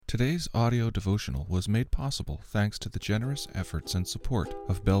Today's audio devotional was made possible thanks to the generous efforts and support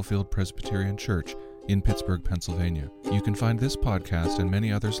of Bellefield Presbyterian Church in Pittsburgh, Pennsylvania. You can find this podcast and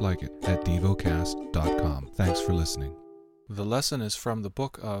many others like it at Devocast.com. Thanks for listening. The lesson is from the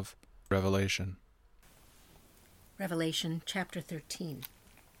book of Revelation. Revelation chapter 13.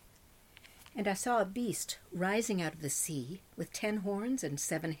 And I saw a beast rising out of the sea, with 10 horns and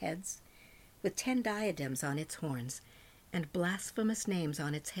 7 heads, with 10 diadems on its horns, and blasphemous names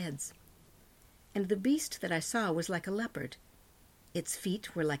on its heads. And the beast that I saw was like a leopard. Its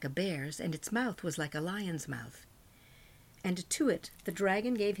feet were like a bear's, and its mouth was like a lion's mouth. And to it the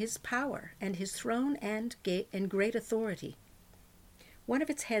dragon gave his power, and his throne and great authority. One of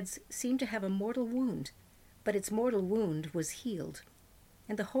its heads seemed to have a mortal wound, but its mortal wound was healed.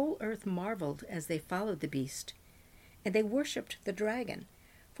 And the whole earth marveled as they followed the beast. And they worshipped the dragon,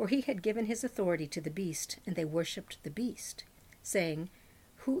 for he had given his authority to the beast, and they worshipped the beast, saying,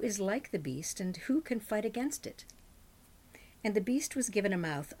 Who is like the beast, and who can fight against it? And the beast was given a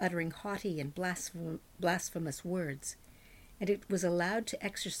mouth uttering haughty and blasphemous words, and it was allowed to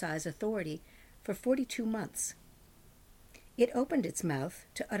exercise authority for 42 months. It opened its mouth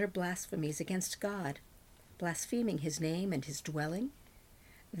to utter blasphemies against God, blaspheming his name and his dwelling,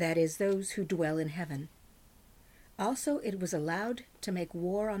 that is, those who dwell in heaven. Also it was allowed to make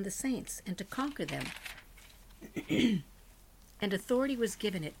war on the saints and to conquer them. And authority was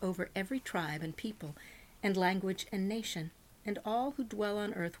given it over every tribe and people and language and nation, and all who dwell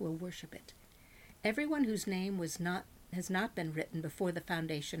on earth will worship it. Everyone whose name has not been written before the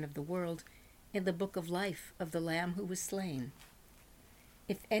foundation of the world in the book of life of the Lamb who was slain.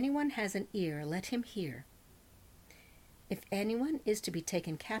 If anyone has an ear, let him hear. If anyone is to be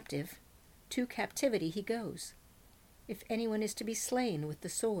taken captive, to captivity he goes. If anyone is to be slain with the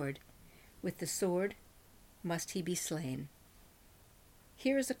sword must he be slain.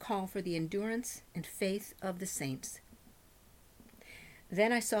 Here is a call for the endurance and faith of the saints.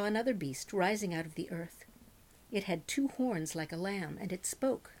 Then I saw another beast rising out of the earth. It had 2 horns like a lamb, and it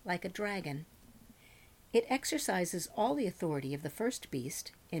spoke like a dragon. It exercises all the authority of the first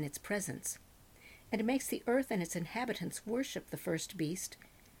beast in its presence, and makes the earth and its inhabitants worship the first beast,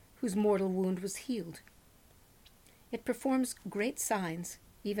 whose mortal wound was healed. It performs great signs,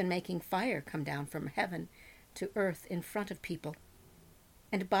 even making fire come down from heaven to earth in front of people.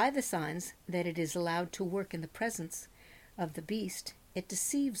 And by the signs that it is allowed to work in the presence of the beast, it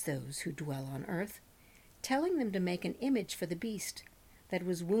deceives those who dwell on earth, telling them to make an image for the beast that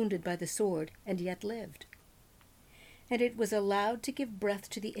was wounded by the sword and yet lived. And it was allowed to give breath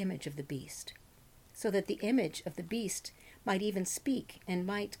to the image of the beast, so that the image of the beast might even speak and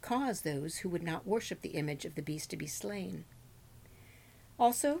might cause those who would not worship the image of the beast to be slain.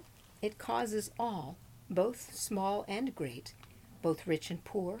 Also, it causes all, both small and great, both rich and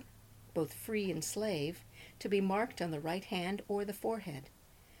poor, both free and slave, to be marked on the right hand or the forehead,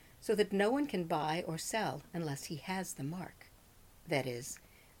 so that no one can buy or sell unless he has the mark, that is,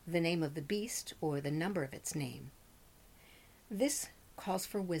 the name of the beast or the number of its name. This calls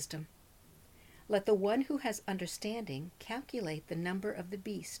for wisdom. Let the one who has understanding calculate the number of the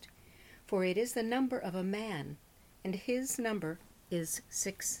beast, for it is the number of a man, and his number is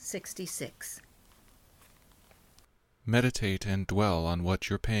 666. Meditate and dwell on what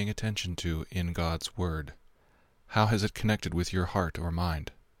you're paying attention to in God's Word. How has it connected with your heart or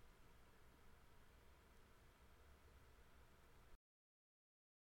mind?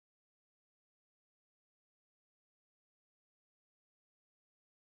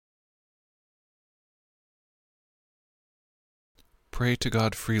 Pray to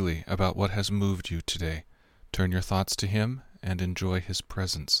God freely about what has moved you today. Turn your thoughts to Him and enjoy His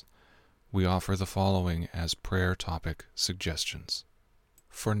presence. We offer the following as prayer topic suggestions.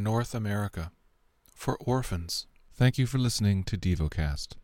 For North America. For orphans. Thank you for listening to Devocast.